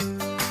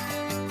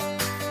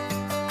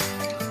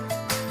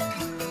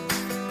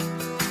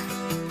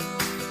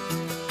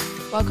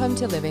Welcome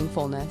to Living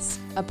Fullness,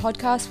 a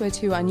podcast where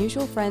two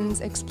unusual friends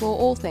explore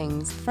all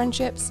things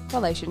friendships,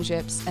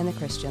 relationships, and the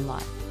Christian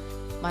life.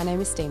 My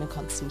name is Stina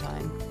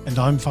Constantine. And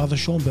I'm Father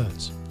Sean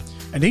Burns.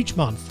 And each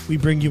month we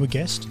bring you a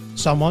guest,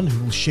 someone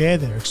who will share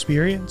their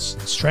experience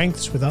and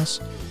strengths with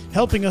us,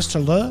 helping us to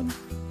learn,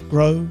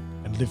 grow,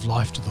 and live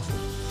life to the full.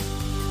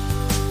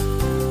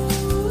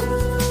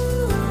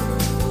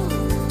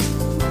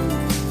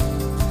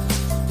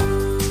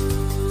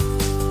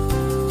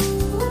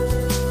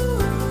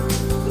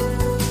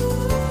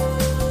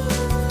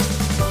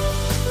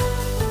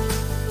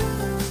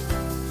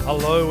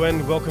 Hello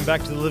and welcome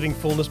back to the Living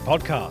Fullness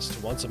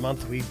podcast. Once a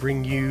month we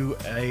bring you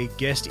a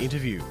guest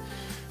interview.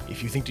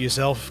 If you think to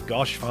yourself,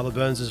 gosh, Father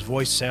Burns'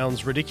 voice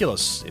sounds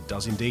ridiculous, it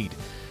does indeed.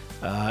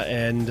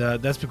 And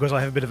that's because I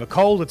have a bit of a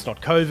cold. It's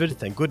not COVID,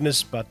 thank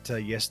goodness, but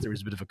yes, there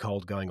is a bit of a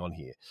cold going on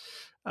here.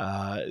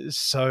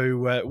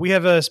 So we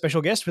have a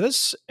special guest with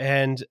us,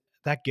 and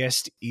that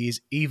guest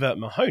is Eva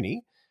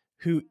Mahoney,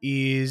 who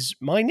is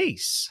my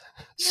niece.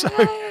 Yay! So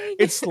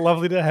it's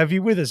lovely to have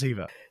you with us,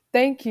 Eva.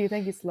 Thank you.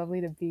 It's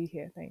lovely to be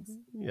here. Thanks.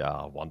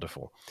 Yeah,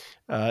 wonderful.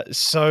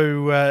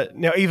 So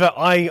now, Eva,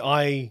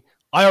 I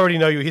already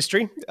know your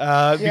history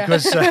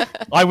because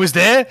I was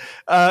there.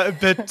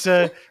 But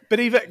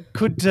Eva,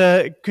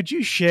 could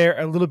you share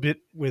a little bit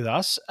with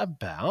us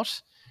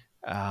about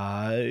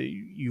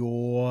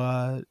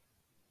your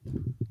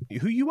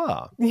who you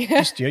are? Yeah.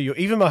 Just, you're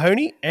Eva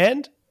Mahoney,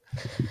 and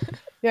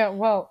hi.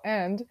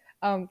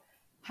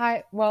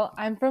 Well,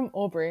 I'm from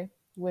Albury,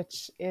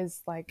 which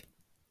is like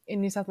in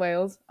New South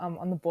Wales,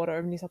 on the border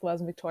of New South Wales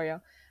and Victoria.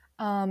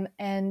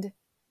 And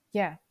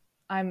yeah,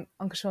 I'm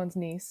Uncle Sean's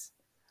niece.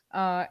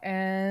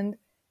 And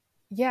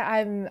yeah,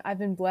 I've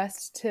been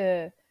blessed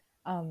to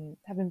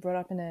have been brought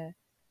up in a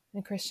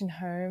Christian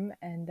home,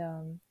 and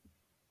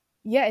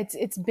yeah,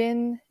 it's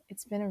been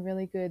a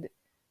really good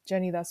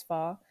journey thus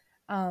far.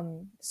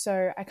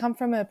 So I come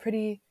from a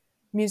pretty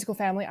musical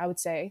family, I would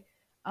say.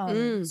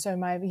 So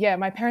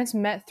my parents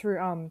met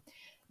through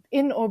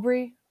in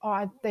Albury.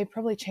 They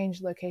probably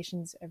changed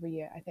locations every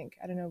year, I think.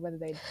 I don't know whether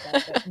they did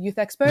that, Youth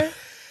Expo.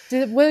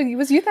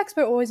 Was Youth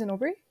Expo always in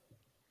Albury?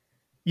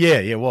 Yeah,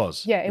 it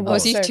was. Yeah, it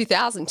was. was. Youth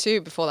 2000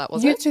 too before that,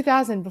 wasn't it? Youth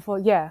 2000 before,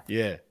 yeah.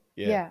 Yeah.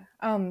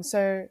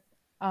 So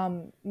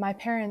my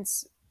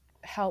parents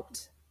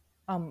helped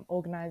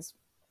organize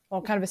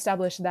or kind of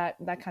establish that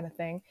kind of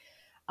thing.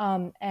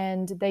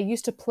 And they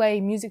used to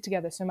play music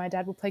together. So my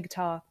dad would play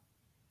guitar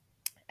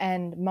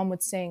and mum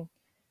would sing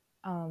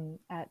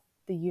at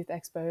the youth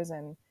expos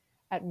and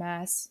at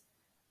mass.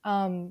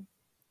 And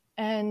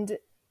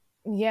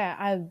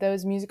yeah, there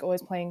was music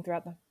always playing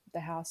throughout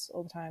the house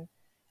all the time.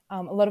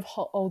 A lot of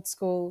old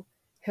school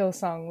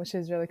Hillsong, which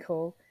is really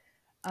cool.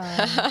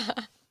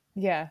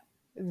 Yeah,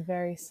 it's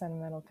very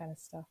sentimental kind of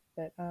stuff.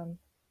 But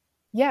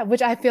yeah,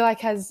 which I feel like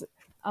has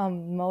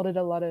molded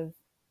a lot of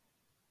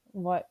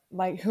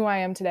who I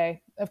am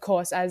today, of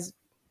course, as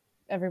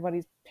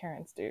everybody's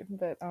parents do.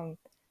 But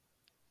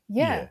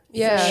yeah,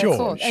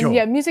 sure. And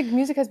yeah,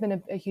 music has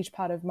been a huge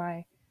part of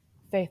my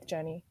faith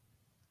journey.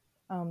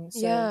 I'm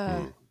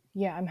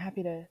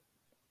happy to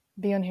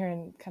be on here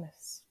and kind of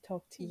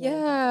talk to you.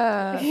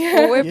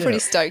 Well, we're pretty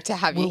stoked to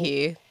have you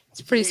here.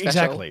 It's pretty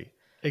special.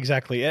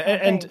 Exactly.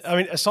 And I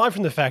mean, aside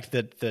from the fact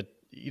that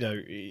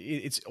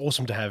it's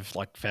awesome to have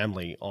like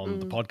family on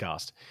the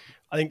podcast,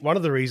 I think one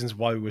of the reasons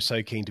why we were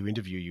so keen to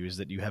interview you is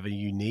that you have a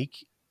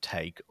unique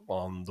take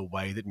on the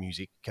way that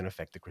music can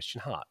affect the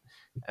Christian heart,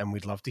 and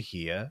we'd love to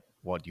hear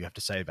what you have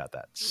to say about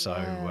that.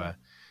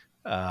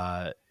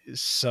 But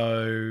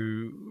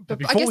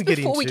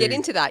before we get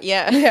into that,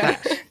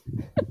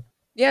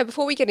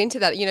 before we get into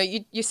that,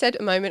 you said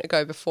a moment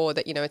ago before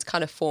that, it's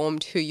kind of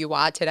formed who you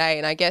are today.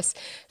 And I guess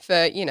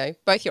for,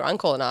 both your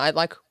uncle and I,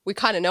 like we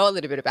kind of know a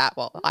little bit about,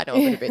 well, I know a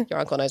little bit, your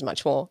uncle knows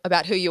much more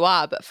about who you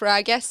are. But for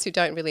our guests who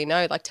don't really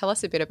know, like tell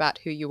us a bit about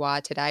who you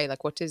are today.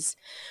 Like what does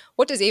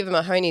Eva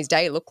Mahoney's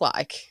day look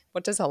like?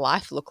 What does her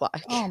life look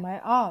like?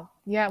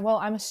 Yeah. Well,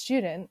 I'm a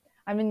student.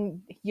 I'm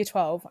in year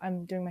 12.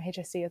 I'm doing my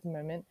HSC at the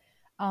moment.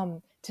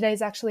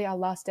 Today's actually our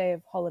last day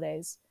of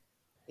holidays.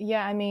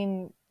 Yeah, I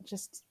mean,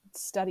 just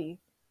study.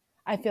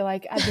 I feel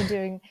like I've been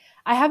doing,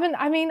 I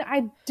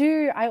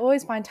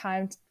always find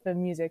time for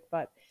music,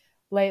 but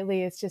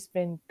lately it's just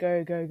been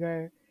go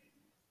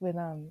with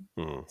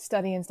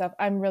study and stuff.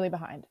 I'm really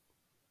behind.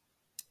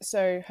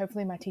 So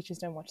hopefully my teachers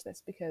don't watch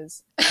this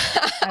because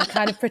I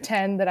kind of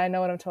pretend that I know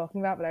what I'm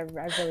talking about, but I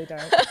really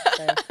don't.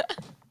 So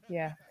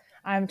yeah,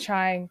 I'm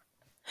trying.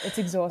 It's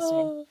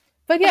exhausting.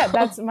 But yeah,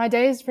 that's my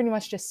day is pretty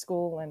much just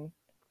school and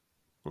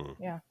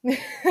yeah.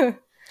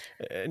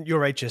 And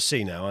you're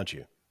HSC now, aren't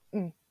you?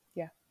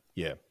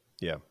 Yeah.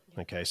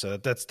 Okay, so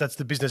that's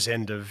the business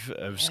end of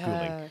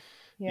schooling.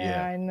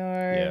 Yeah, I know.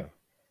 Yeah.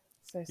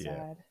 So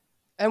sad.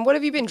 And what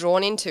have you been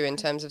drawn into in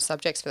terms of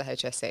subjects for the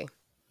HSC?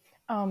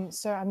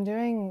 So I'm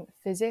doing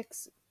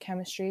physics,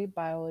 chemistry,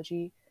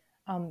 biology,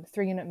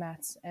 3-unit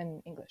maths,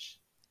 and English.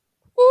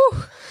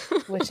 Woo!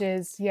 Which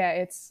is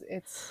it's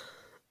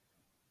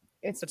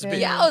it's That's a been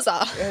bit-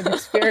 Yowza. an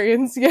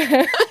experience.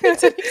 Yeah.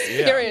 It's an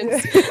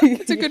experience.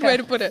 It's a good way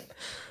to put it.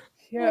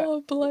 Yeah.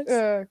 Oh, bless.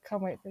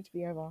 Can't wait for it to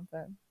be over,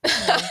 but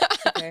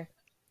it's okay.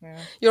 Yeah,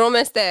 You're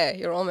almost there.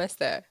 You're almost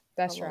there.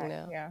 that's How long right.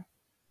 now? Yeah,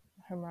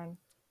 home run.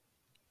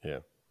 Yeah.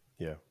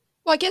 Yeah.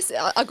 Well, I guess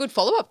a good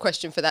follow-up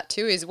question for that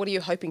too is, what are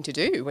you hoping to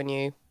do when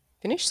you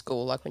finish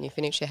school? Like when you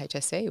finish your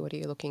HSC, what are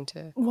you looking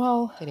to?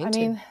 Well, Get I into?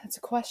 mean, it's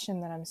a question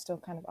that I'm still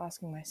kind of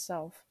asking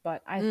myself,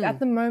 but at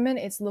the moment,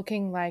 it's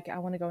looking like I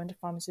want to go into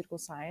pharmaceutical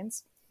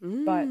science.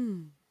 But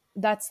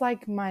that's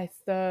like my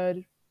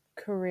third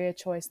career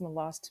choice in the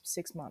last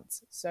 6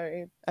 months, so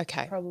it's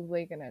Okay.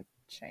 probably gonna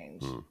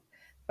change.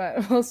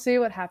 But we'll see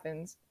what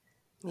happens.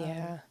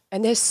 Yeah.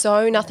 And there's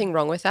so nothing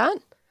wrong with that.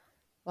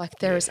 Like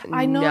there is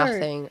I know.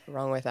 nothing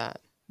wrong with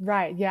that.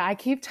 Right. Yeah. I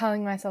keep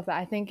telling myself that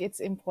I think it's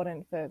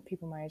important for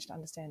people my age to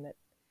understand that,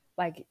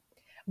 like,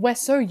 we're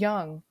so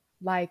young.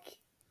 Like,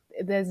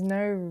 there's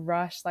no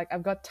rush. Like,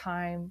 I've got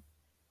time,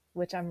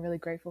 which I'm really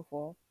grateful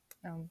for.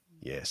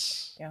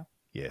 Yes. Yeah.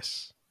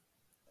 Yes.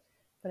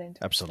 But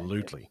into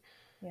Absolutely.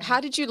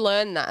 How did you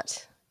learn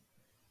that?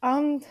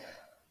 I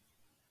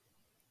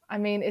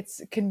mean,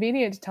 it's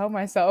convenient to tell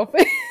myself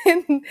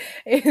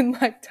in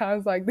like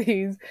times like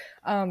these.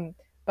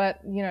 But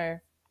you know,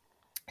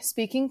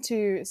 speaking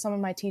to some of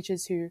my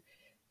teachers who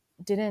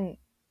didn't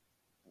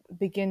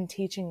begin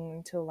teaching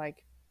until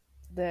like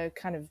the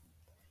kind of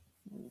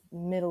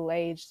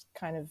middle-aged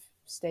kind of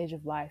stage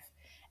of life,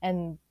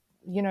 and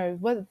you know,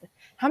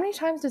 how many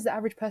times does the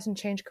average person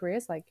change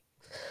careers? Like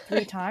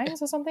 3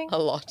 times or something? A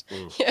lot.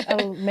 Yeah.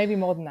 Maybe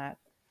more than that.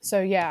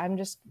 So yeah, I'm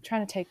just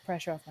trying to take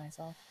pressure off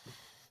myself.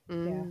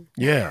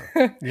 Yeah.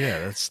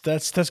 Yeah.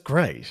 That's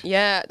great.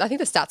 Yeah, I think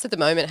the stats at the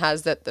moment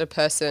has that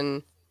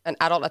an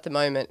adult at the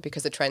moment,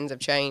 because the trends have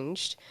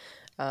changed,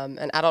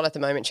 an adult at the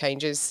moment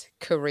changes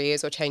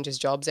careers or changes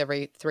jobs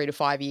every 3 to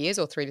 5 years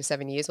or 3 to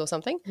 7 years or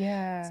something.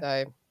 Yeah.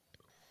 So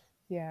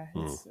Yeah,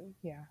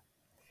 yeah.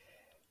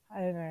 I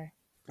don't know.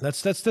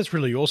 That's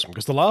really awesome,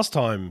 because the last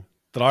time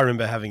that I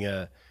remember having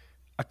a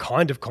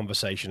kind of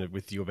conversation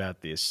with you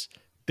about this,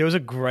 there was a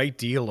great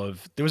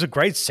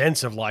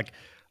sense of like,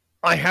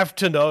 I have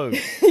to know,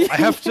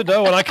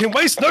 and I can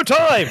waste no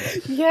time.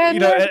 Yeah, you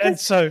know, no, and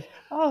so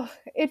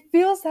it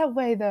feels that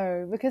way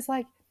though, because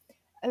like,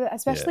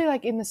 especially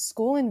like in the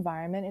school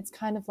environment, it's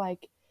kind of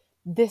like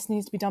this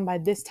needs to be done by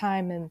this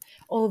time and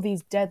all of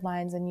these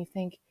deadlines, and you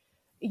think,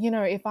 you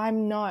know, if I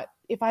don't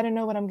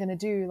know what I'm going to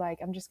do, like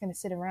I'm just going to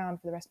sit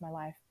around for the rest of my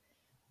life,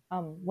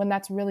 when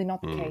that's really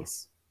not the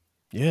case.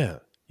 yeah,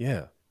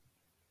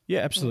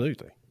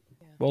 absolutely.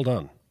 Well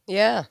done.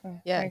 yeah,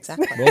 yeah, thanks.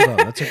 exactly. Well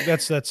done.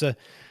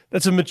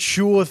 That's a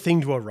mature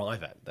thing to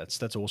arrive at.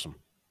 That's awesome.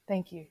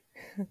 Thank you.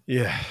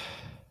 Yeah.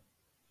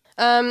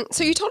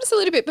 So you told us a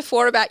little bit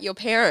before about your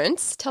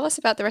parents. Tell us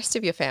about the rest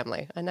of your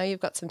family. I know you've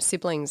got some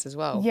siblings as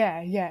well.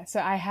 Yeah. So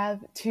I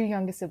have 2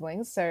 younger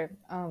siblings. So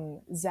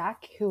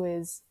Zach, who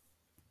is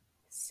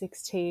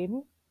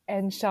 16,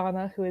 and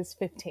Shana, who is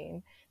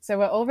 15. So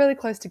we're all really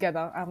close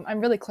together. I'm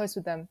really close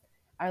with them.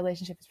 Our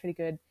relationship is pretty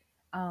good.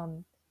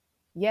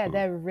 Yeah,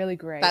 they're really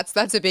great.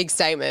 That's a big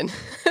statement.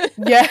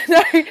 Yeah,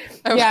 no, yeah.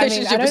 I mean, I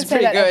relationship don't is say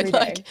pretty that good,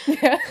 every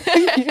day.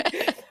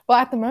 Yeah. Well,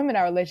 at the moment,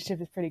 our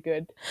relationship is pretty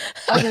good.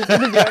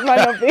 It might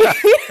not be.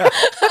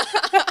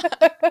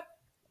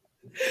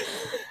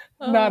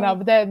 No,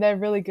 but they're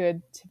really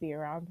good to be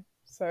around.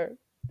 So,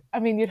 I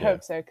mean, you'd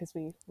hope so because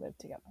we live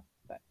together.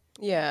 But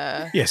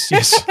Yeah. Yes.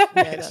 Yeah,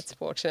 that's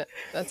fortunate.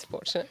 That's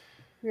fortunate.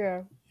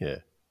 yeah, Yeah.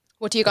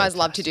 What do you guys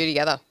love to do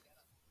together?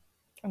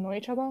 annoy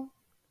each other.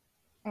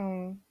 I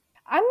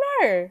don't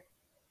know.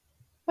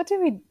 What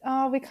do we?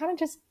 We kind of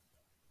just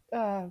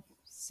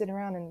sit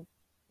around and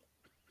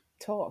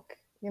talk.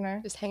 You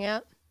know. Just hang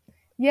out?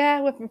 Yeah,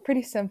 we're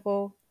pretty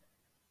simple.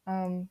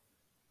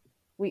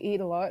 We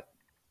eat a lot.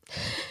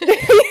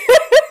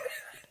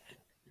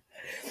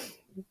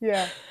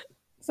 Yeah.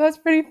 So that's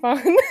pretty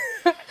fun.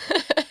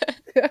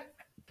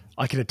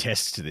 I can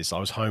attest to this. I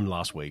was home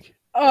last week.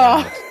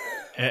 Oh.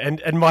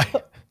 And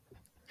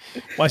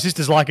my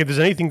sister's like, if there's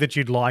anything that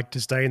you'd like to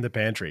stay in the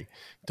pantry,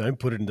 don't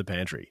put it in the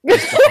pantry.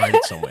 Just hide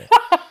it somewhere.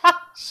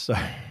 So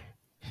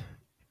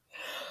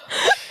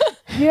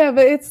Yeah,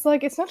 but it's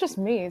like, it's not just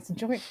me. It's a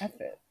joint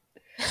effort.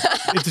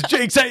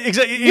 exactly.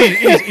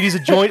 It is a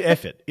joint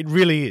effort. It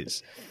really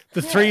is.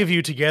 The 3 of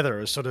you together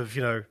are sort of,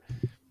 you know,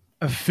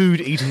 a food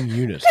eating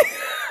unit.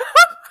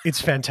 It's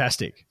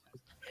fantastic.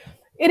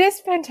 It is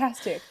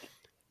fantastic.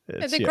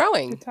 Yeah, they're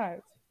growing. Good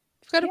times.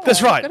 You've got to That's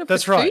you've right. got to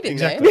That's put right. food in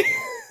Exactly. there.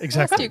 How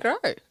Exactly. do you grow?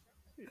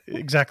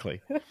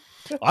 Exactly.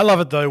 I love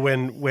it though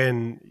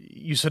when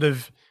you sort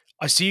of,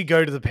 I see you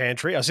go to the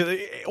pantry. I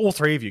see all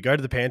 3 of you go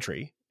to the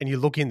pantry and you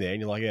look in there and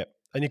you're like, yeah,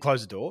 and you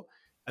close the door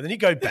and then you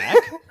go back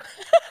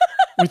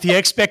with the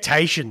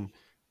expectation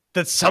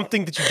that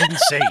something that you didn't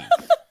see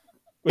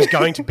was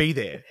going to be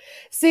there.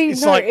 See,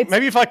 It's like,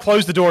 maybe if I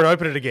close the door and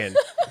open it again.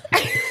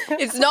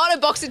 It's not a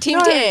box of Tim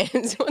No,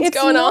 Tams. What's it's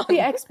going not on?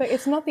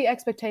 it's not the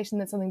expectation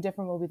that something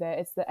different will be there.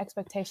 It's the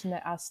expectation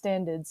that our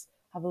standards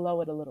have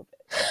lowered a little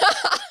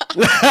bit.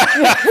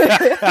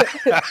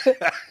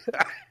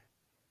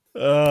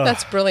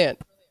 That's brilliant.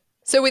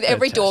 So with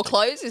every door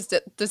Fantastic.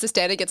 closed, does the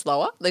standard gets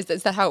lower?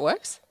 Is that how it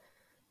works?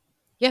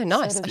 Yeah,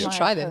 nice. does I should my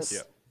try hope.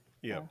 this.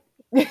 Yep.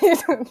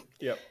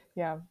 Yeah,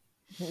 Yep.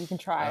 you can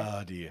try.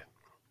 Ah, dear.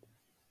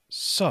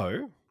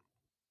 So,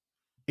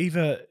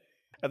 Eva,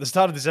 at the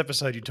start of this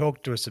episode, you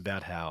talked to us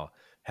about how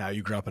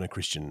you grew up in a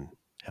Christian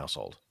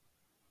household.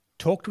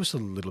 Talk to us a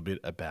little bit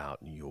about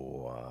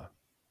your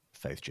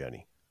faith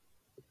journey.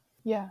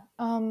 Yeah.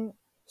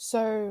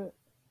 So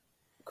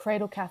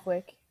cradle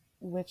Catholic,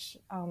 which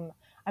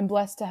I'm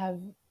blessed to have,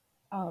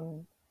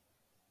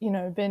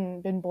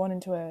 been born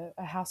into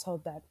a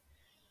household that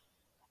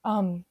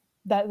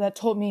that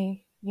taught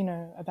me,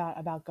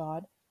 about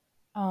God.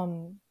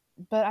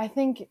 But I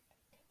think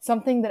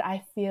something that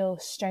I feel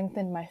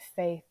strengthened my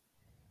faith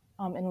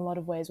in a lot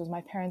of ways was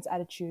my parents'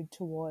 attitude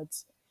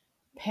towards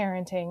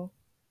parenting,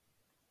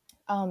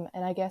 and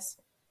I guess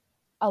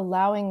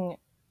allowing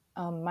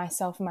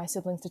myself and my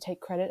siblings to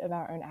take credit of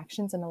our own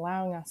actions and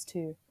allowing us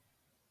to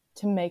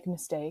make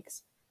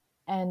mistakes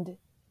and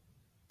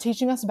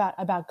teaching us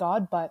about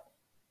God, but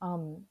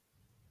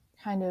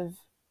kind of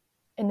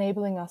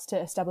enabling us to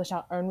establish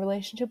our own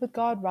relationship with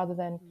God rather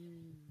than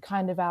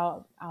kind of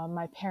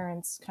my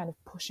parents kind of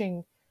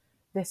pushing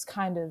this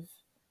kind of,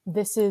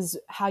 this is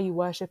how you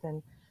worship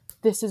and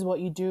this is what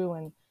you do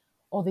and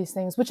all these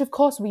things, which of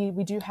course we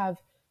do have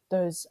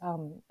those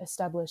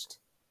established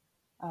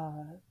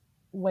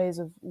ways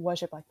of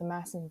worship like the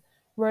Mass and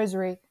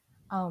Rosary.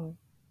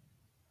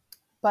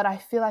 But I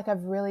feel like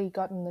I've really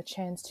gotten the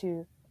chance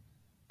to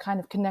kind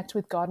of connect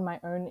with God in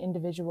my own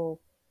individual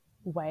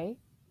way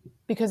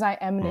because I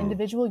am an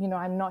individual.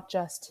 I'm not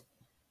just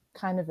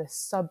kind of a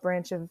sub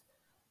branch of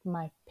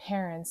my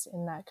parents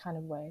in that kind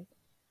of way.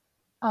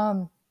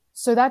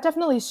 So that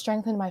definitely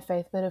strengthened my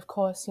faith. But of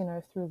course,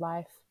 through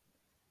life,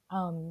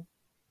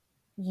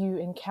 you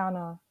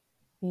encounter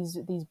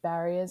these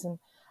barriers. And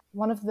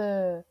one of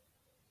the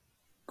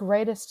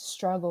greatest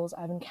struggles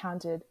I've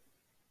encountered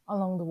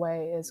along the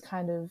way is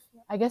kind of,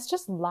 I guess,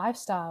 just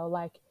lifestyle,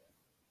 like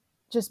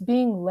just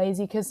being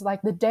lazy. Because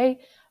like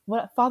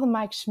what Father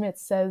Mike Schmidt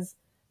says,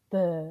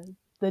 the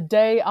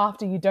day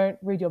after you don't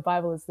read your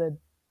Bible is the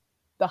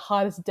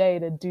hardest day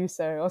to do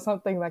so, or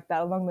something like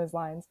that along those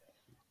lines.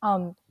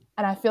 And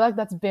I feel like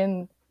that's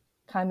been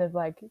kind of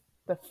like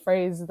the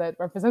phrase that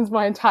represents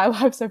my entire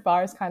life so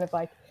far, is kind of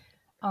like,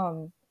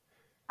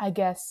 I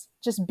guess,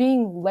 just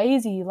being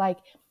lazy. Like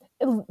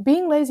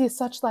being lazy is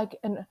such like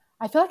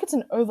I feel like it's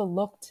an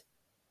overlooked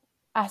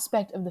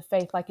aspect of the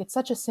faith. Like it's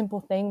such a simple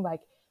thing.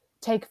 Like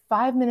take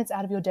 5 minutes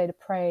out of your day to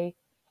pray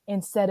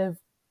instead of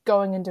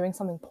going and doing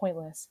something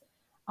pointless.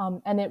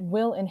 And it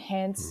will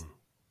enhance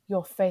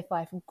your faith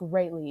life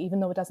greatly, even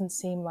though it doesn't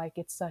seem like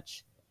it's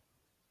such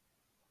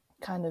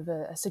kind of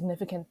a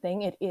significant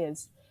thing. It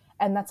is.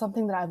 And that's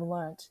something that I've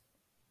learned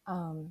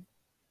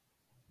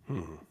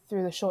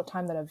through the short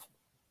time that I've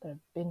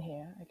been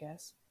here, I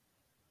guess.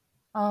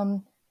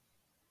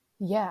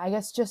 Yeah, I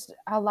guess just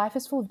our life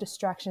is full of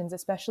distractions,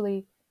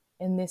 especially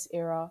in this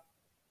era,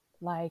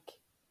 like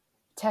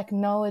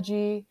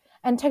technology.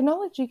 And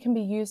technology can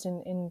be used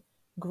in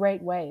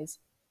great ways,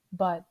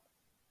 but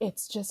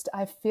it's just,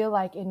 I feel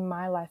like in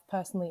my life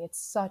personally, it's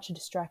such a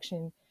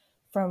distraction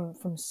from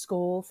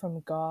school,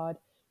 from God,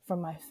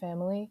 from my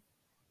family.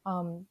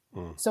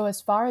 So as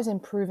far as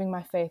improving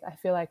my faith, I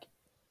feel like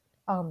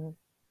kind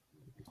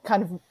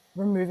of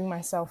removing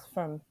myself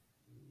from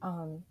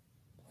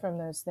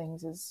those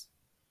things is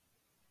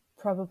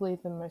probably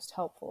the most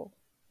helpful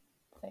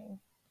thing,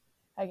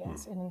 I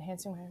guess, in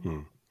enhancing my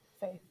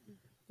faith.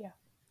 Yeah.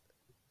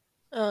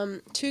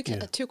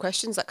 Two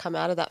questions that come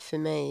out of that for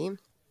me.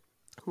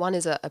 One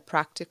is a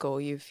practical.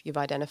 You've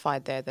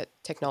identified there that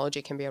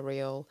technology can be a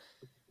real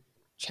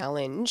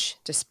challenge,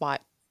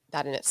 despite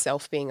that in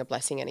itself being a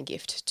blessing and a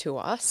gift to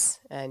us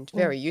and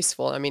very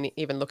useful. I mean,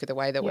 even look at the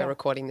way that we're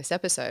recording this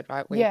episode,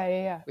 right?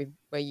 We're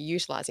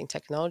utilizing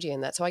technology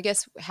in that. So I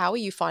guess, how are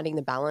you finding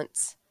the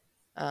balance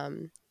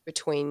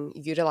between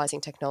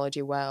utilizing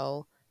technology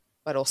well,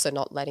 but also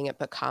not letting it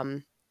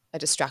become a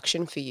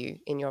distraction for you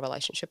in your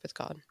relationship with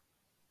God?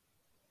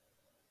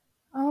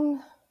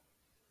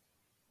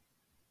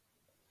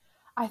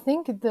 I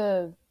think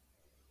the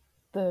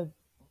kind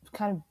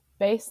of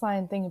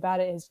baseline thing about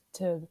it is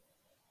to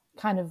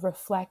kind of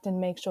reflect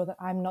and make sure that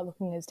I'm not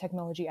looking at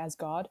technology as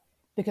God,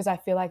 because I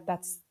feel like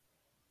that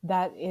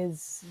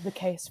is the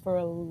case for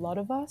a lot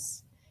of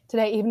us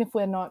today, even if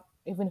we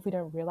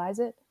don't realize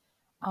it.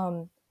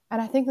 And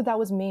I think that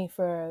was me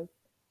for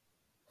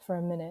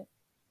a minute.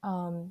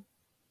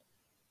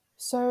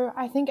 So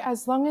I think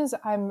as long as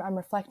I'm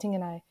reflecting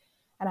and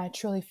I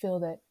truly feel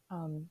that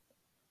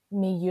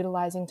me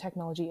utilizing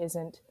technology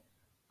isn't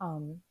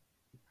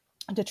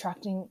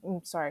distracting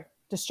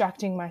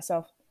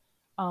myself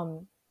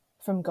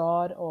from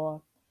God,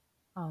 or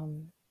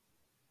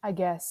I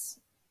guess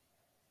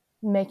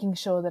making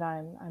sure that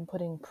I'm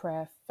putting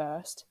prayer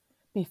first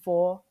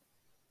before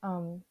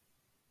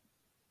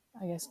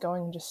I guess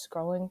going and just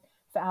scrolling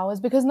for hours,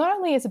 because not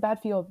only is it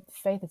bad for your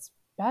faith, it's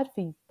bad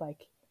for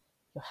like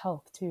your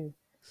health too.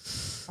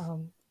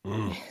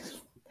 Mm.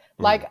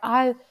 Like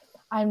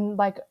I'm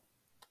like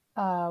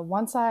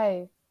once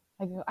I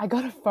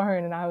got a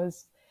phone, and I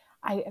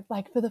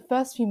like for the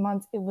first few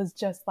months it was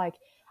just like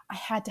I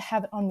had to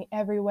have it on me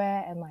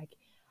everywhere, and like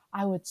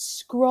I would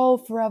scroll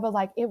forever.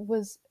 Like it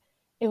was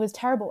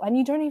terrible, and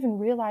you don't even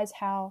realize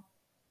how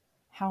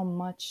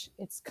much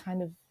it's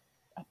kind of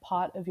a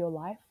part of your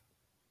life.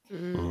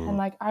 And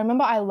like I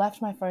remember I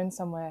left my phone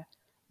somewhere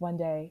one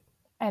day,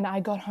 and I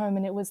got home,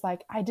 and it was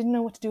like I didn't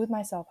know what to do with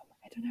myself. I'm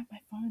like, I don't have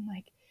my phone.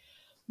 Like,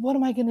 what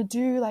am I gonna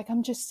do? Like,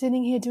 I'm just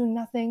sitting here doing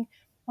nothing.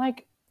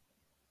 Like,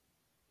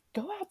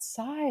 go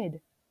outside.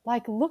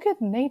 Like, look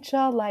at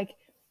nature. Like,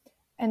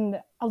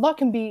 and a lot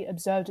can be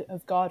observed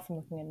of God from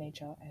looking at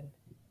nature. And,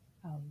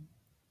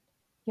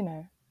 you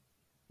know,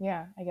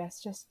 yeah, I guess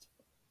just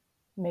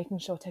making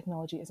sure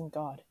technology isn't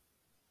God.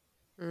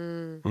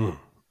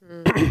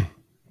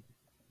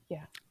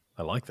 Yeah.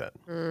 I like that.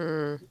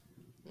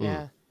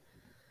 Yeah.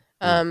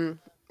 And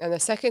the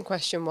second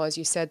question was,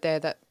 you said there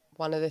that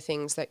one of the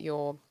things that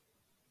your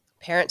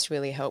parents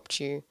really helped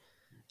you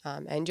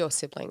and your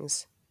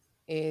siblings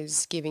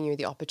is giving you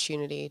the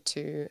opportunity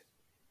to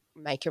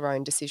make your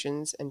own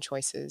decisions and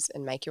choices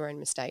and make your own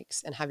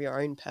mistakes and have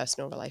your own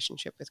personal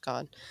relationship with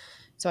God.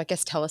 So I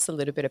guess tell us a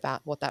little bit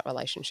about what that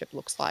relationship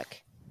looks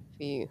like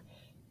for you.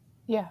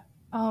 Yeah.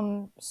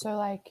 So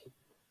like,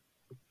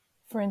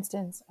 for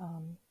instance,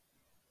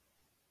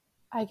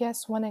 I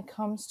guess when it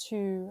comes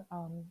to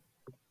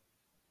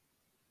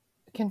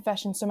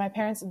confession, so my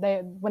parents,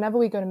 whenever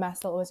we go to mass,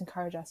 they'll always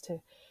encourage us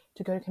to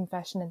go to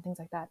confession and things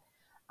like that,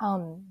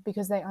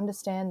 because they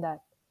understand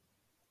that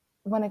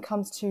when it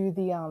comes to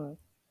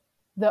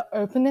the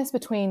openness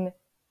between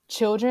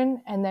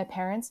children and their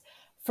parents,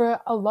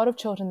 for a lot of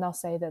children, they'll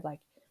say that like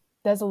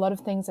there's a lot of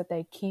things that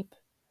they keep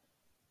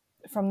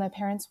from their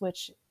parents,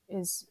 which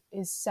is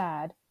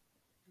sad.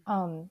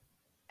 And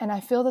I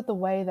feel that the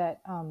way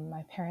that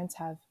my parents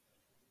have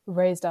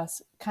raised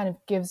us kind of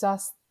gives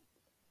us,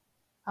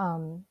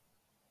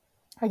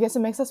 I guess it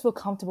makes us feel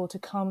comfortable to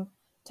come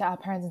to our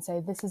parents and say,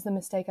 this is the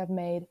mistake I've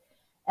made.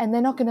 And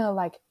they're not going to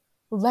like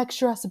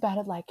lecture us about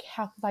it, like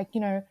how, like,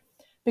 you know,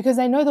 because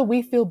they know that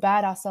we feel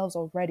bad ourselves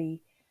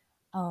already.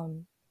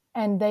 And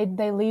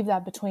they leave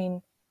that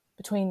between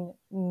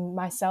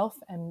myself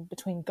and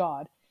between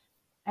God.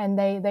 And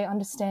they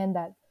understand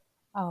that,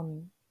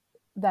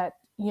 that,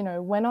 you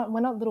know, we're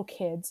not little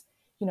kids,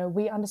 you know,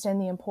 we understand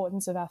the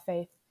importance of our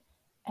faith.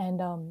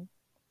 And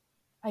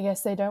I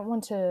guess they don't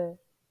want to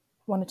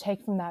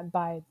take from that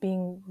by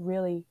being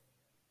really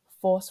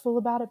forceful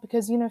about it,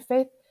 because, you know,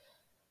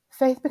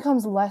 faith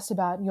becomes less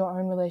about your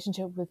own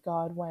relationship with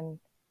God when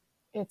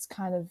it's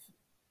kind of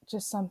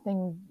just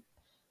something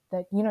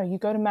that, you know, you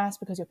go to mass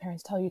because your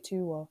parents tell you to,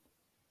 or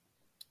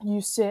you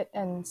sit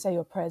and say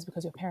your prayers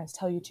because your parents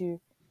tell you to.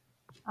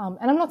 And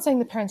I'm not saying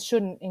the parents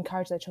shouldn't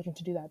encourage their children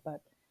to do that,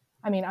 but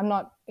I mean, I'm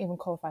not even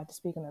qualified to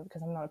speak on it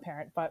because I'm not a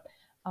parent, but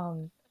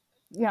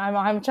yeah,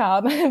 I'm a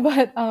child.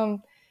 But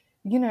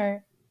you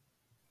know,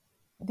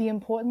 the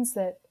importance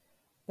that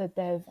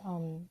they've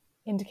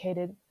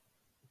indicated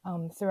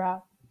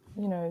throughout,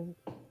 you know,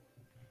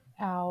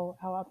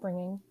 our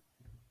upbringing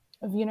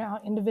of, you know,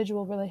 our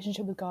individual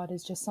relationship with God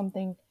is just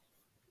something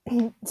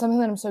that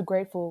I'm so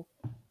grateful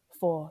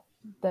for,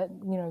 that,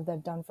 you know,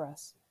 they've done for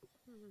us.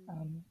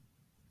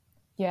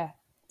 Yeah.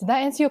 Did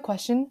that answer your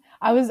question?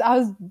 I was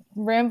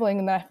rambling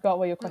and then I forgot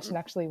what your question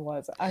actually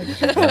was.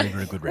 Very,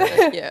 very good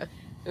ramble. Yeah,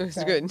 it was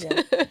Sorry, good.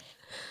 yeah. It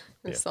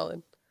was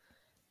solid.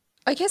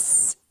 I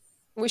guess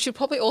we should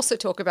probably also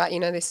talk about, you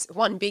know, this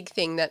one big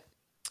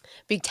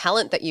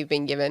talent that you've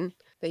been given,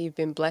 that you've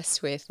been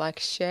blessed with. Like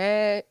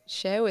share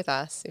with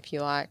us, if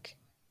you like,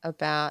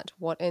 about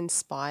what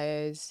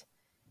inspires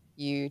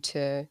you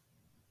to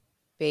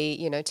be,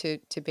 you know, to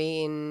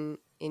be in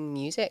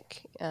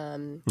music.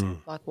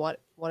 Like what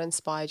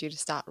inspired you to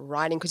start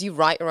writing? Because you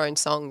write your own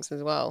songs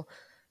as well.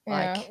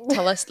 Like Yeah.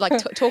 tell us, like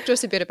talk to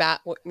us a bit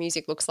about what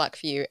music looks like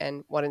for you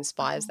and what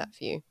inspires that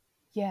for you.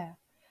 Yeah.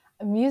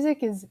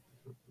 Music is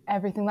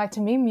everything. Like,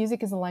 to me,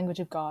 music is the language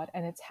of God,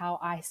 and it's how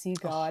I see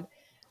God.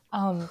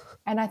 And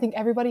I think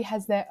everybody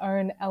has their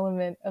own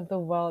element of the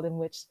world in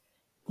which,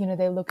 you know,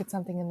 they look at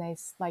something and they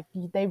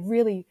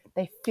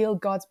feel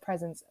God's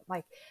presence.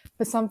 Like,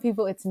 for some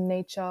people it's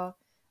nature.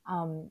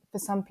 For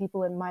some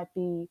people it might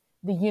be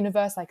the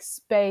universe, like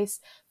space.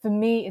 For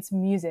me, it's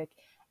music.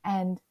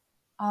 And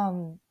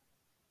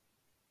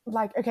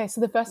like, okay,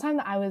 so the first time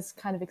that I was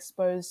kind of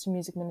exposed to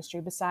music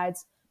ministry,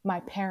 besides my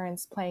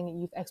parents playing at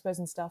youth expos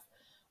and stuff,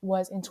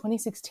 was in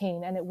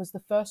 2016, and it was the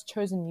first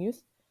Chosen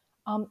Youth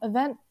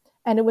event,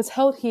 and it was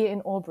held here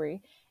in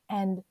Albury.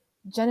 And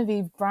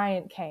Genevieve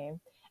Bryant came,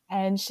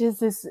 and she's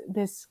this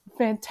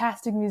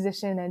fantastic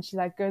musician, and she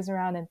like goes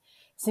around and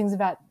sings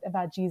about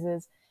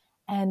Jesus.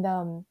 And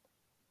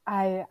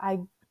I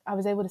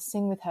was able to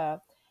sing with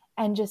her,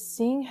 and just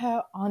seeing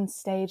her on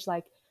stage,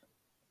 like,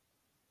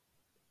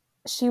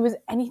 she was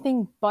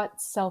anything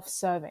but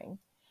self-serving.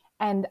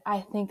 And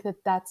I think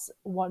that that's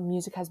what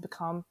music has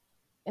become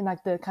in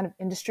like the kind of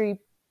industry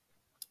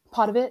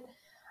part of it.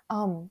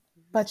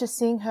 But just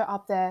seeing her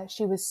up there,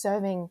 she was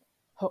serving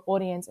her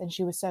audience and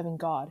she was serving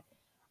God.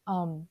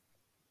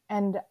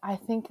 And I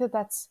think that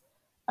that's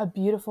a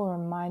beautiful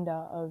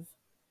reminder of,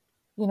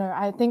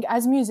 I think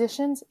as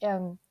musicians,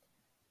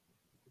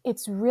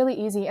 it's really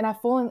easy, and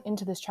I've fallen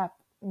into this trap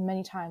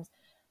many times.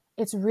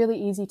 It's really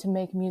easy to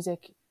make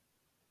music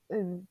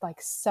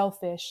like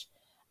selfish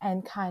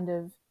and kind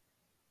of,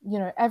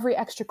 every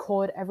extra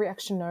chord, every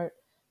extra note,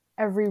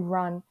 every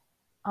run,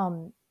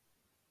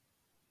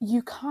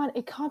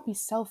 it can't be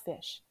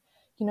selfish,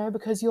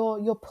 because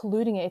you're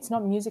polluting it. It's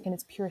not music in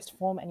its purest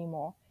form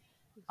anymore.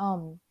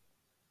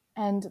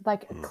 And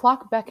like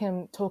Clark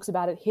Beckham talks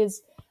about it.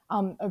 He's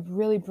a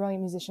really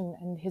brilliant musician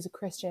and he's a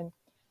Christian.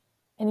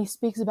 And he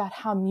speaks about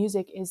how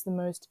music is the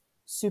most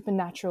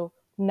supernatural,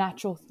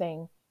 natural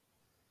thing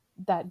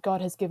that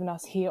God has given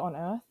us here on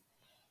earth.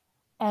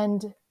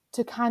 And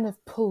to kind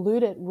of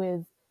pollute it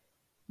with,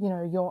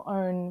 your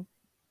own,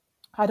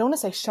 I don't want to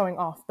say showing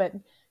off, but,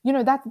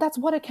 that's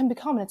what it can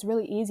become. And it's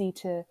really easy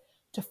to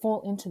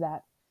fall into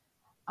that.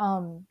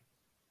 And,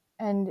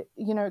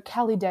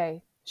 Callie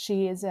Day,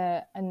 she is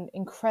an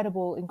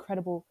incredible,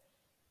 incredible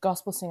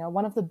gospel singer.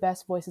 One of the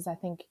best voices I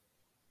think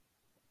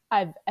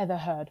I've ever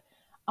heard.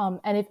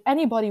 And if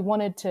anybody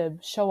wanted to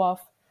show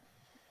off,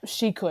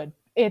 she could.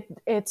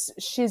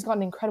 She's got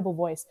an incredible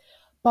voice.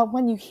 But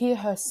when you hear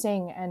her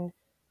sing and,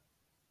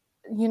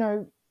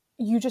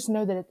 you just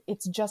know that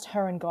it's just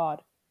her and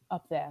God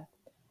up there.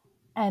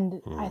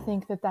 And I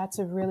think that that's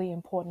a really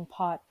important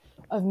part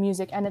of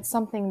music. And it's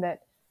something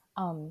that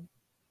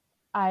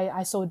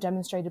I saw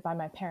demonstrated by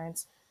my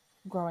parents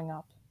growing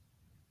up.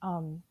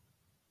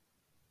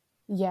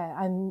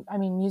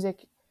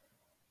 Music,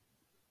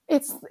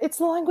 it's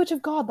the language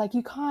of God. Like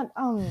you can't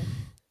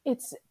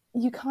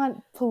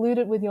pollute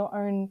it with your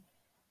own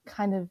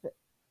kind of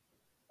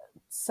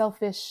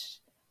selfish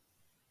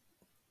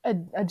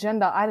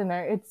agenda. I don't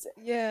know. It's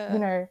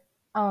and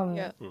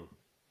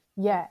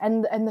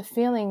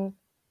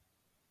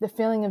the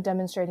feeling of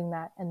demonstrating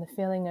that and the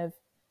feeling of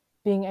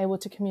being able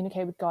to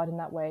communicate with God in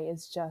that way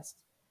is just,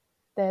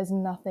 there's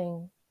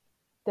nothing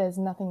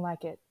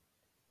like it.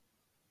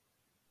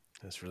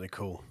 That's really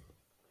cool.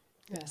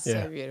 That's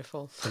so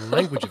beautiful. The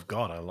language of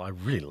God. I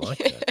really like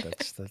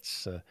that.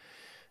 That's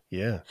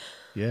yeah.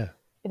 It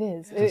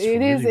is. That's It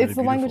really, is. really It's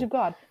the language beautiful.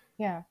 of God.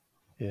 Yeah.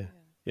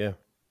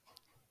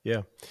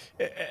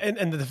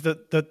 And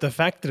the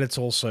fact that it's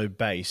also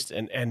based,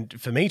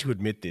 and for me to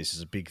admit this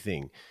is a big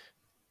thing.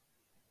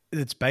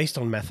 It's based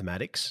on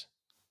mathematics.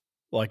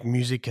 Like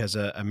music has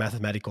a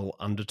mathematical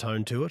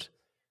undertone to it.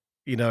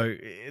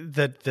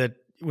 That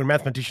when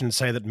mathematicians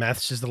say that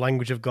maths is the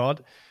language of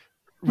God,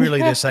 really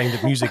they're saying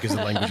that music is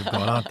the language of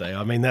God, aren't they?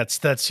 I mean, that's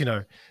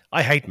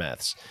I hate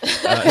maths.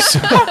 So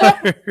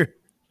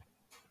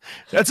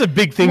that's a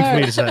big thing for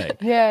me to say.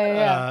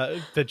 Yeah.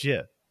 But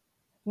yeah.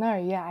 No,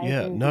 yeah. I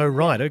agree with No, you.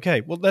 right.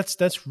 Okay. Well,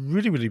 that's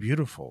really, really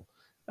beautiful.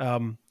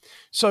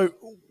 So,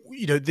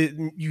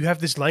 you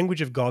have this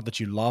language of God that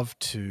you love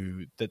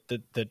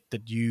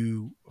that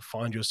you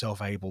find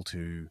yourself able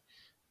to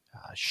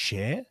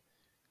share.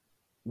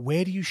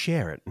 Where do you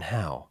share it and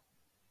how?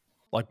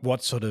 Like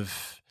what sort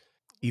of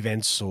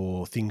events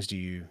or things do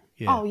you?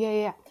 Yeah. Oh,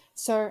 yeah.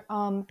 So,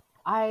 I'm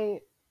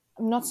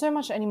not so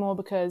much anymore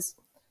because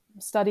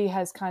study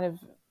has kind of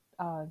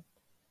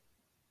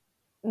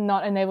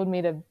not enabled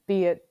me to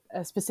be at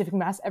a specific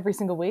mass every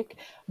single week.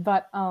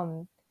 But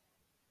Mum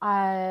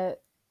and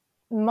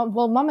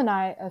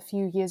I, a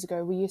few years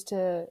ago, we used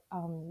to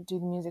do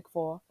the music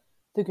for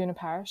the Goona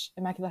Parish,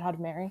 Immaculate Heart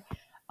of Mary.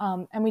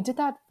 And we did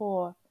that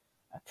for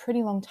a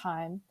pretty long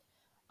time.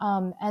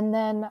 And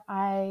then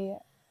I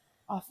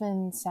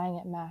often sang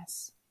at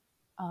Mass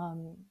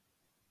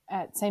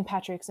at St.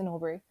 Patrick's in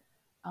Albury,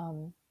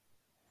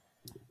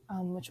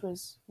 which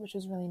was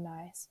really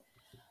nice.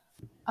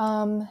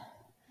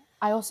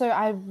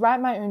 I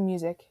write my own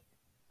music,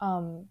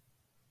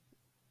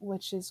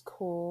 which is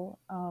cool.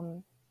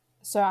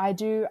 So I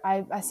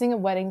sing at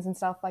weddings and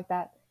stuff like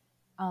that.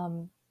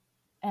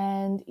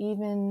 And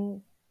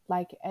even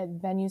like at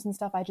venues and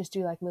stuff, I just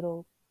do like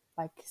little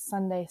like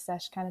Sunday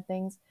sesh kind of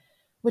things,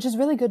 which is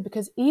really good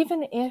because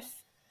even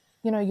if,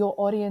 your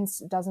audience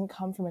doesn't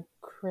come from a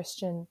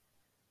Christian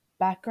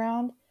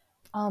background,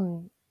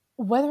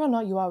 whether or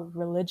not you are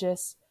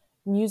religious,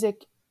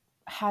 music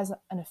has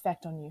an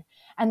effect on you.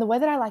 And the way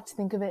that I like to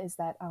think of it is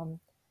that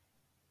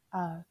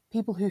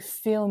people who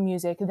feel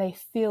music, they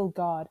feel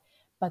God,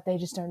 but they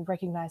just don't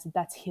recognize that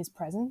that's his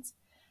presence.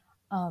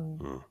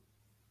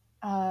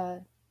 Yeah.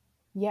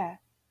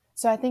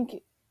 So I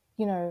think,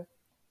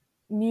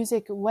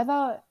 music,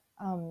 whether,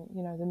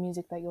 the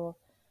music that you're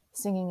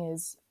singing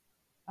is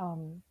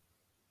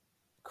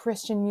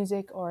Christian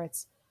music or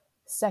it's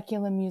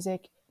secular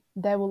music,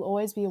 there will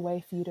always be a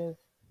way for you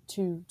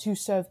to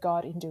serve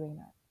God in doing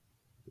that.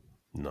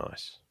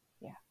 Nice.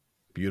 Yeah.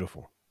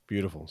 Beautiful.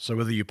 So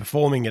whether you're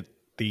performing at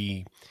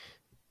the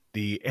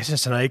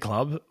SSNA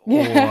club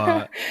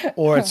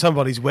or at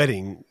somebody's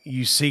wedding,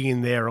 you see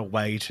in there a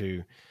way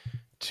to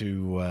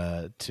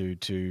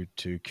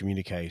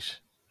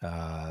communicate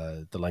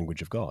the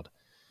language of God.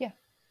 Yeah.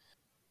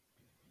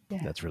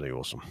 Yeah, That's really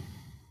awesome.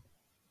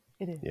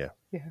 it is. Yeah.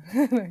 Yeah.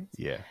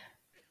 Yeah.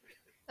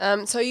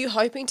 So are you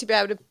hoping to be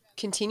able to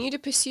continue to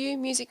pursue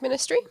music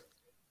ministry?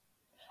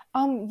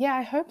 Yeah,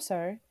 I hope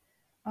so.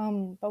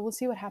 But we'll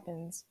see what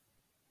happens.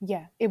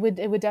 Yeah, it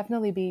would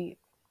definitely be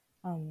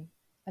an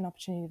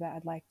opportunity that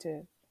I'd like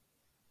to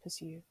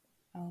pursue.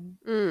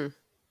 But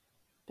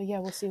yeah,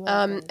 we'll see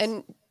where it goes.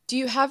 And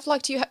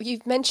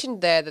you've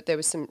mentioned there that there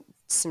was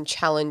some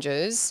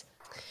challenges,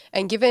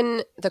 and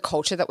given the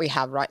culture that we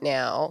have right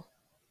now,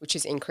 which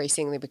is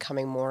increasingly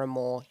becoming more and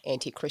more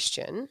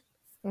anti-Christian,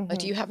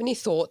 do you have any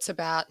thoughts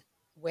about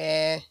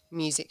where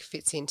music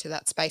fits into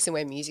that space and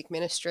where music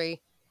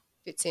ministry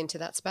fits into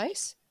that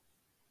space?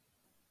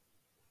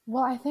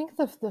 Well, I think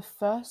the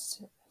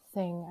first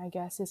thing, I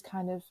guess, is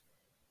kind of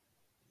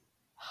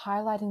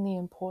highlighting the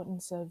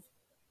importance of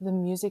the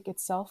music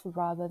itself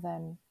rather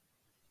than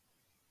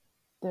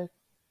the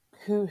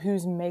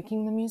who's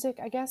making the music,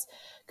 I guess.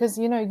 Because,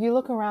 you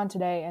look around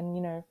today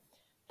and,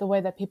 the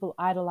way that people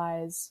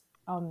idolize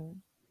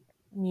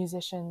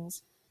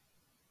musicians.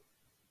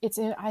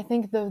 I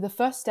think the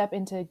first step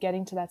into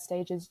getting to that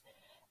stage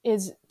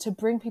is to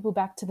bring people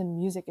back to the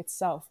music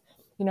itself,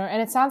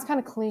 and it sounds kind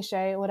of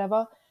cliche or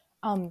whatever,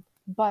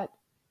 but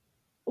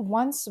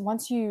once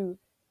you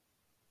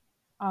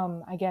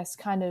I guess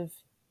kind of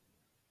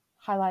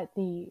highlight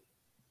the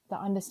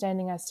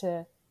understanding as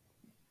to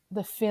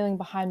the feeling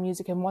behind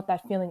music and what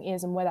that feeling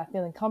is and where that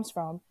feeling comes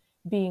from,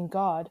 being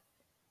God,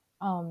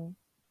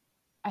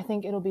 I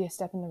think it'll be a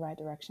step in the right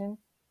direction.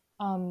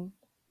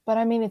 But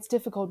I mean, it's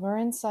difficult. We're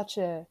in such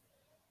a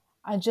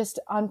just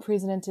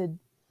unprecedented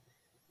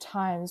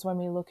times when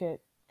we look at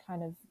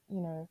kind of,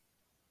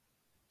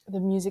 the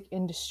music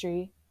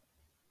industry,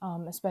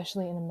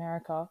 especially in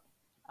America.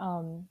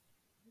 I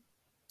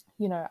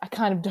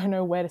kind of don't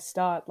know where to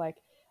start, like,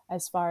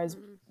 as far as,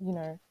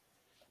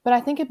 but I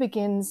think it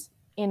begins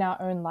in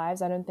our own lives.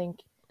 I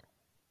think,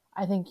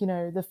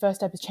 the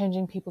first step is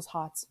changing people's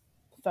hearts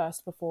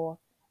first before,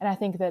 and I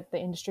think that the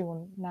industry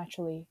will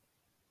naturally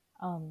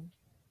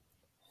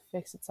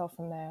fix itself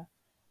from there.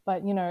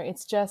 But,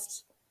 it's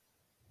just,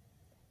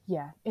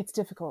 yeah, it's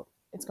difficult.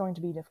 It's going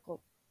to be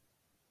difficult.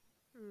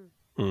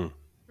 Yeah.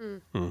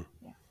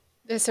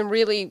 There's some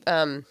really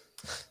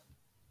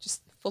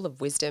just full of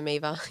wisdom,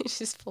 Eva. It's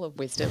just full of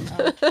wisdom.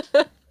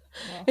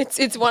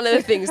 It's one of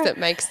the things that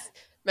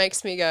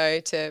makes me go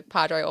to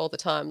Padre all the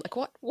time. Like,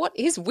 what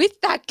is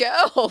with that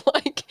girl?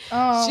 Like,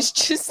 she's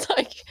just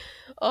like,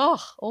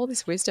 all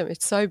this wisdom.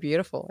 It's so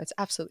beautiful. It's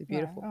absolutely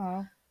beautiful.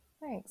 Oh,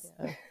 thanks.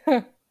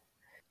 Yeah.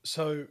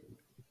 So,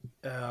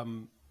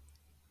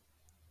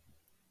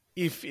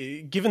 if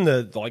given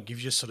the, like, you've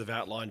just sort of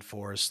outlined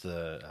for us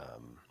the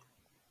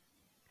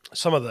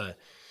some of the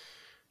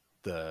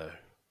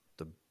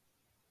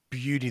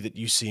beauty that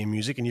you see in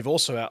music, and you've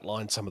also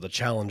outlined some of the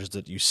challenges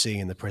that you see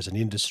in the present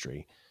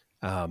industry.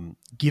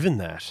 Given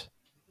that,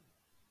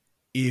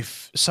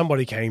 if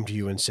somebody came to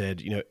you and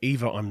said,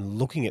 Eva, I'm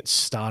looking at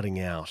starting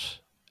out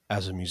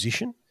as a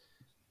musician,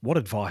 what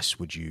advice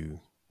would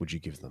you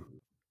give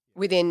them?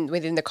 Within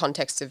the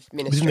context of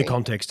ministry. Within the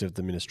context of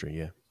the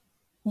ministry,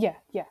 yeah.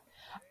 Yeah.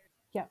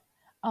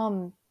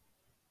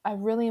 A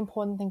really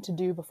important thing to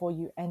do before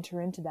you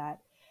enter into that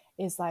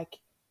is like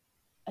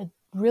a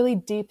really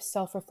deep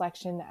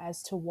self-reflection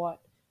as to what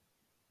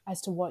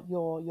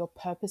your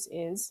purpose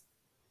is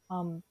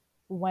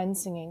when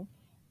singing,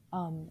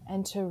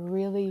 and to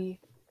really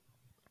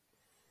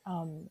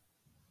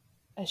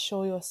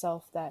assure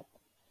yourself that,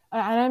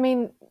 and I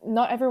mean,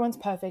 not everyone's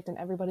perfect and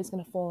everybody's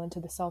going to fall into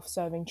the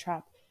self-serving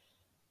trap,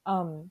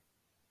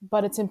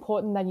 but it's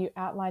important that you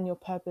outline your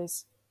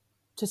purpose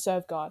to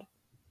serve God,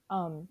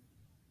 and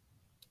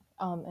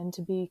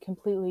to be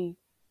completely,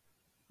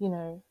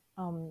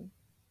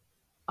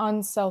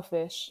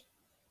 unselfish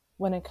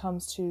when it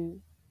comes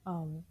to,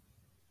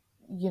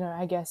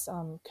 I guess,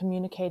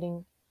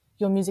 communicating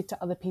your music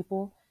to other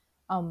people,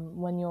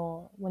 when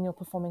you're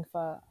performing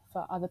for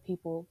other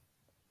people.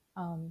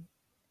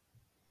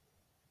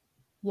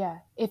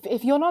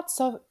 If you're not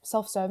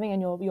self-serving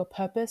and your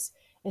purpose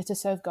is to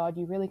serve God,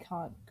 you really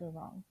can't go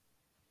wrong.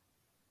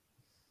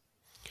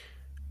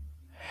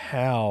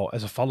 How,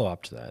 as a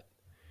follow-up to that,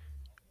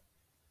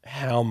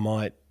 how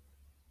might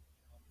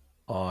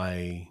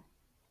I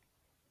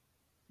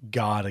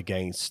guard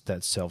against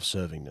that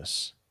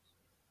self-servingness?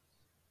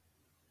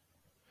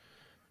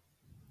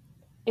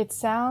 It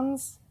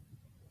sounds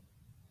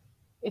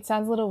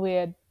a little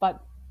weird,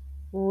 but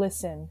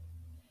listen.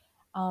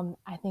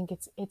 I think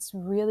it's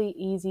really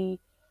easy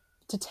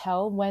to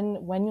tell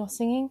when you're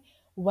singing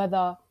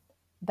whether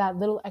that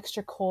little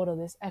extra chord or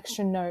this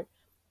extra note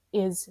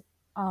is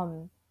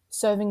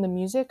serving the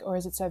music or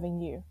is it serving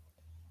you.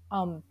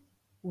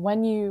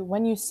 When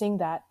you sing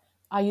that,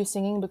 are you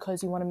singing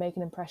because you want to make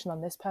an impression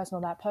on this person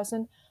or that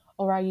person,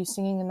 or are you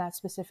singing in that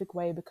specific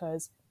way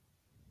because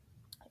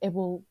it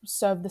will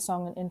serve the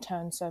song and in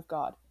turn serve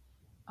God?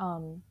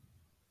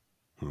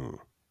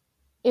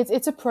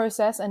 It's a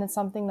process, and it's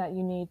something that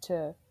you need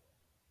to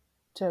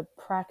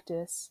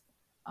practice.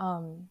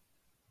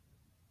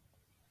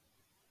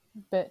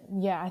 But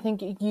yeah, I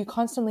think you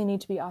constantly need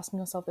to be asking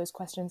yourself those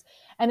questions.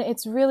 And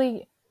it's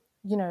really,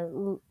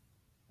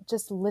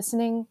 just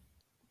listening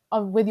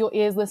with your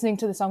ears, listening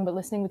to the song, but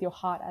listening with your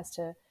heart as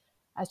to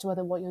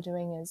whether what you're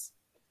doing is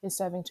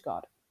serving to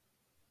God.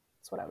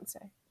 That's what I would say.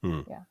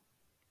 Yeah.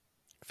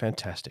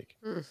 Fantastic.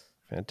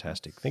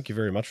 Fantastic. Thank you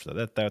very much for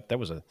that. That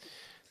was a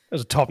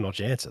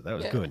top-notch answer. That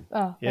was good.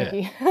 Oh, Yeah.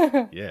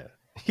 thank you.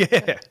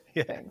 Yeah.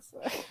 Thanks.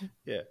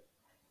 Yeah.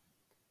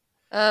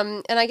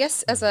 And I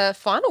guess as a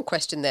final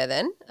question there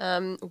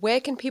then, where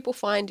can people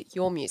find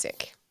your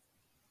music?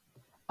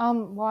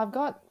 Well, I've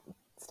got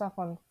stuff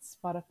on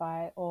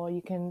Spotify, or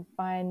you can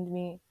find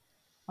me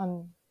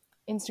on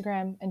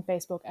Instagram and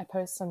Facebook. I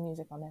post some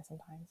music on there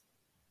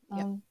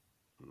sometimes.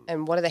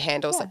 And what are the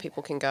handles Yeah. that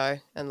people can go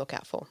and look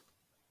out for?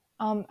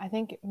 I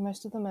think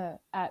most of them are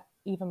at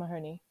Eva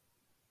Mahoney.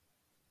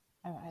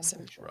 I'm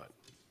pretty sure. Right.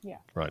 Yeah.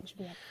 Right. You should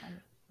be able to find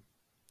me.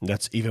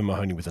 That's Eva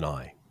Mahoney with an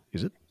I,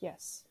 is it?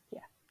 Yes. Yeah.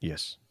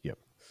 Yes. Yep.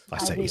 I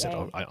say is it.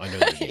 IVA. I know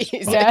that it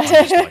is. Is but it? I'm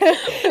just like,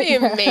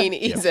 What do you mean,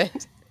 is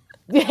it?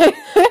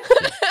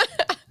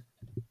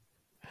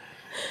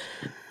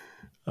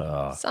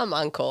 Some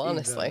uncle,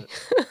 honestly.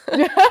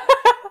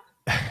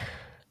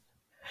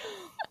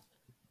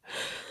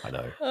 I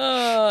know.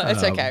 Oh,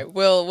 it's okay.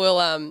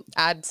 We'll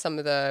add some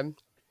of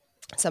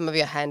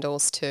your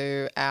handles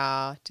to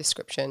our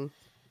description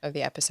of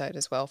the episode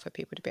as well for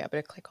people to be able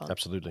to click on.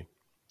 Absolutely.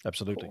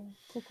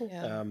 Cool.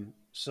 Yeah.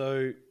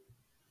 So,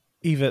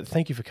 Eva,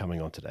 thank you for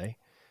coming on today.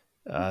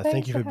 Thank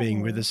Thanks you for for being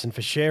having with me. us and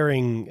for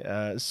sharing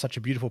such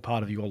a beautiful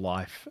part of your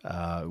life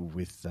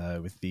with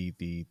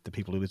the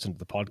people who listen to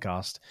the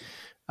podcast.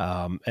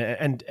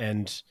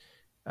 And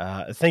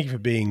thank you for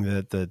being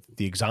the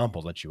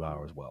example that you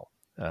are as well.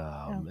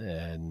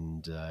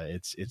 And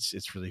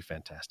it's really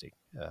fantastic.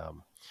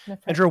 No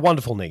And problem. you're a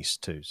wonderful niece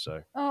too.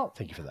 So Oh,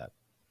 thank you for that.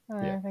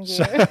 thank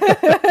So-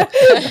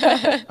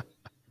 you.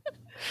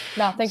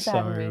 No, thanks for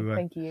having So, me.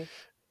 Thank you.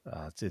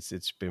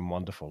 It's been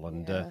wonderful,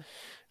 and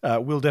Yeah.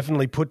 we'll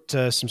definitely put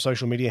some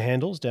social media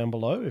handles down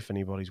below if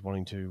anybody's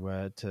wanting to.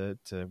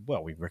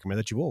 Well, we recommend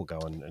that you all go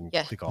and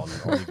Yeah. click on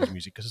Eva's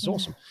music because it's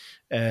awesome,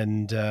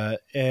 and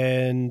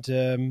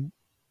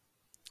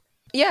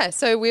Yeah,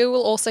 so we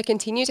will also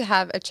continue to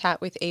have a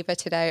chat with Eva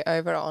today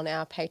over on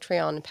our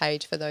Patreon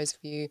page for those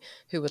of you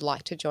who would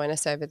like to join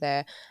us over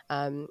there.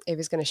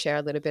 Eva's going to share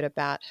a little bit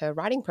about her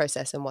writing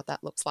process and what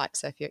that looks like.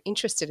 So if you're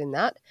interested in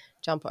that,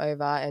 jump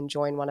over and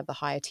join one of the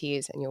higher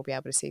tiers and you'll be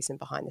able to see some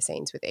behind the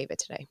scenes with Eva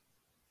today.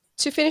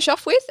 To finish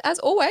off with, as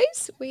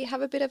always, we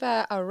have a bit of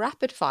a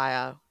rapid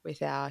fire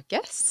with our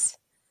guests.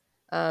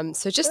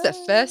 So just the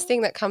first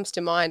thing that comes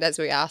to mind as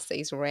we ask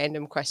these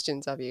random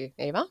questions of you,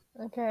 Eva.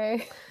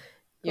 Okay.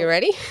 You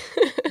ready?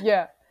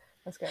 Yeah.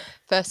 Let's go.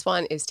 First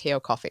one is tea or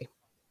coffee.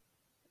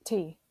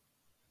 Tea.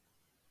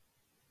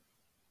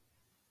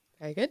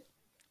 Very good.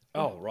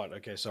 oh right,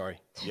 okay, sorry.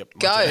 Yep.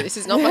 Go. This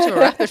is not much of a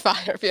rapid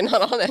fire if you're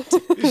not on it.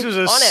 This is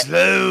a On it.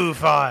 slow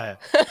fire.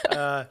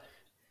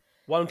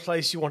 One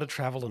place you want to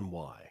travel and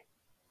why?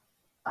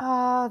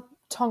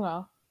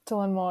 Tonga, to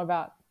learn more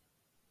about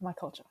my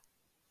culture.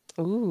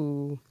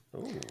 Ooh.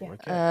 Ooh,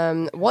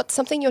 okay. What's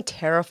something you're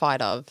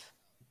terrified of?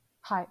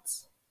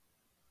 Heights.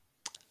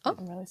 Oh,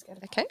 I'm really scared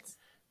of okay. heights.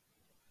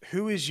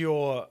 Who is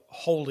your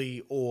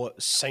holy or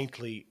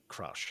saintly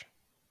crush?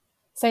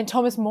 St.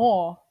 Thomas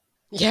More.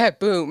 Yeah,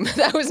 boom.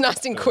 That was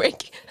nice and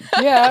quick.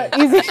 Yeah,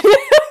 easy.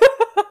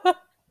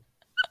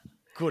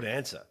 Good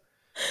answer.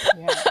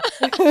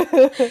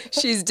 Yeah.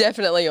 She's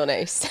definitely your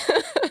niece.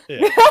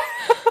 Yeah.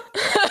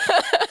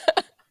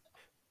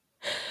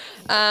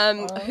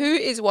 Who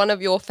is one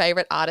of your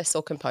favorite artists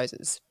or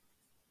composers?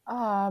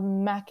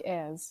 Mac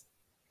Ayres.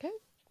 Okay.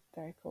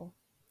 Very cool.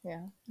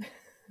 Yeah.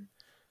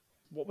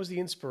 What was the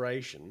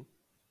inspiration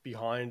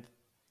behind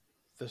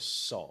the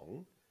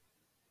song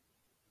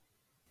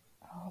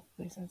Oh,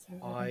 please don't say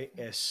that.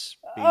 ISBT?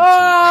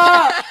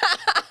 Ah!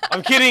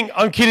 I'm kidding.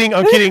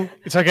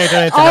 It's okay.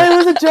 Don't answer Oh, that. it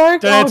was a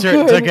joke. Don't answer it.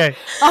 It's good. okay.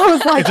 I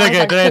was like, It's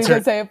okay, don't please answer don't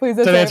it. say it. Please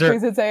don't Don't say it. answer it.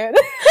 Please don't say it.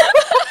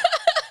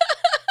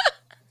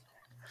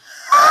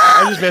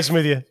 I'm just messing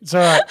with you. It's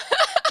all right.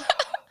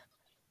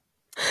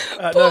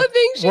 Poor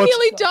thing, she what's-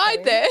 nearly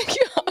died there.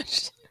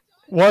 Gosh.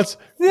 What's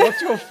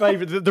your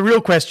favorite? The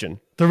real question.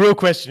 The real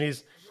question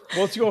is,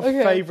 what's your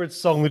Okay. favorite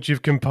song that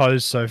you've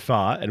composed so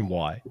far, and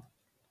why?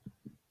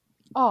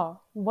 Oh,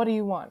 what do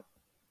you want?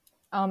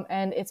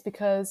 And it's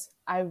because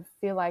I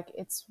feel like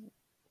it's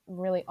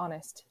really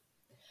honest.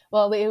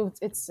 Well,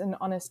 it's an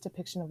honest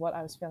depiction of what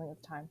I was feeling at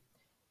the time.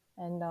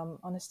 And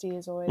honesty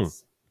is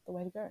always the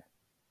way to go.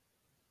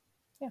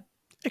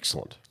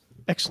 Excellent.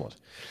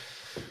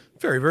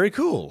 Very, very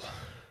cool.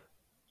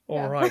 All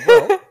Yeah. right.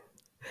 Well,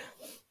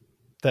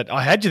 that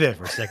I had you there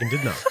for a second,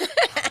 didn't I?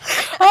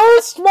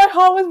 My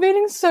heart was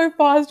beating so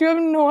fast. You have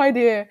no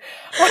idea.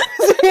 I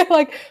was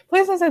like,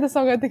 please don't say the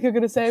song I think you're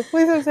going to say.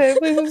 Please don't say it.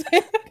 Please don't say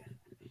it.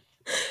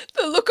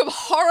 The look of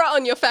horror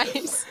on your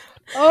face.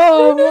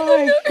 Oh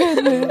my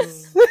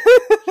goodness.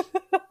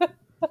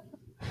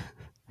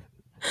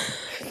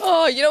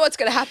 Oh, you know what's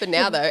going to happen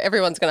now, though?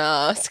 Everyone's going to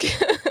ask.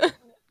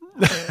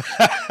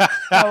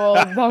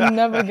 They'll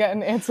never get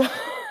an answer.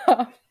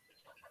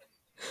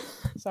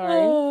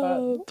 Sorry.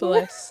 Oh,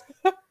 bless.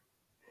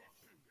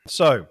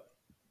 So,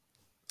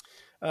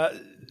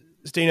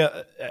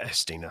 Stina.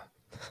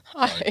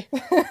 Hi.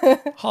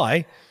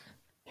 Hi,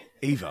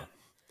 Eva.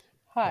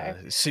 Hi.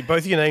 See, both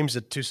of your names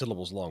are 2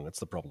 syllables long. That's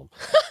the problem.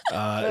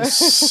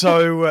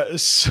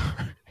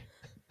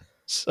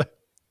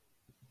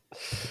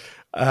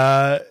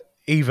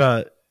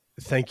 Eva,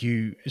 thank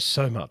you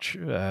so much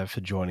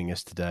for joining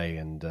us today,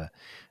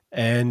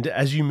 and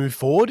as you move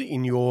forward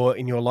in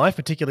your life,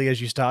 particularly as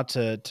you start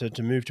to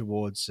move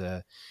towards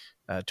the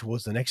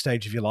next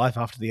stage of your life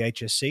after the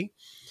HSC,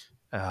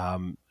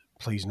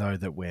 please know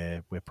that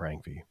we're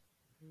praying for you.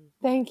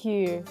 Thank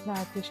you. No,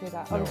 I appreciate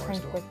that. I'll No be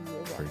praying worries for at both of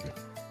you as well. Very good.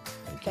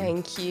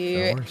 Thank No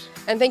you. worries.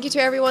 And thank you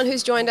to everyone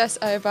who's joined us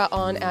over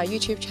on our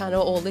YouTube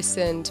channel or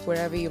listened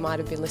wherever you might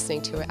have been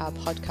listening to our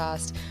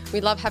podcast.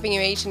 We love having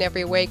you each and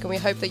every week, and we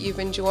hope that you've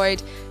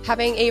enjoyed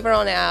having Eva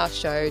on our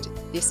show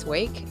this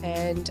week.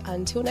 And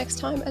until next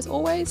time, as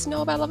always,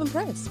 know about love and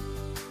prayers.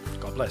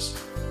 God bless.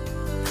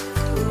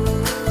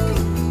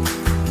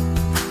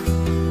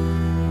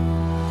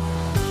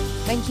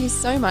 Thank you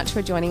so much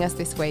for joining us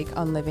this week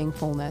on Living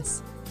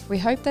Fullness. We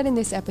hope that in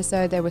this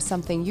episode there was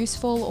something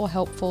useful or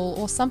helpful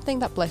or something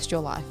that blessed your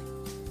life.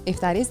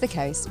 If that is the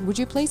case, would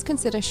you please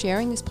consider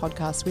sharing this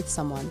podcast with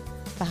someone,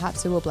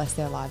 perhaps who will bless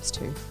their lives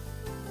too?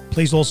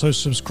 Please also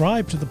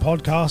subscribe to the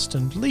podcast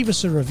and leave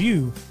us a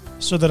review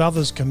so that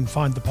others can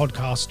find the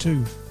podcast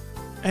too.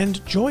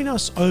 And join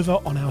us over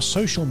on our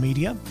social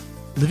media,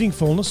 Living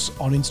Fullness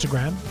on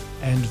Instagram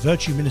and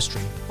Virtue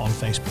Ministry on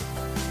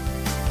Facebook.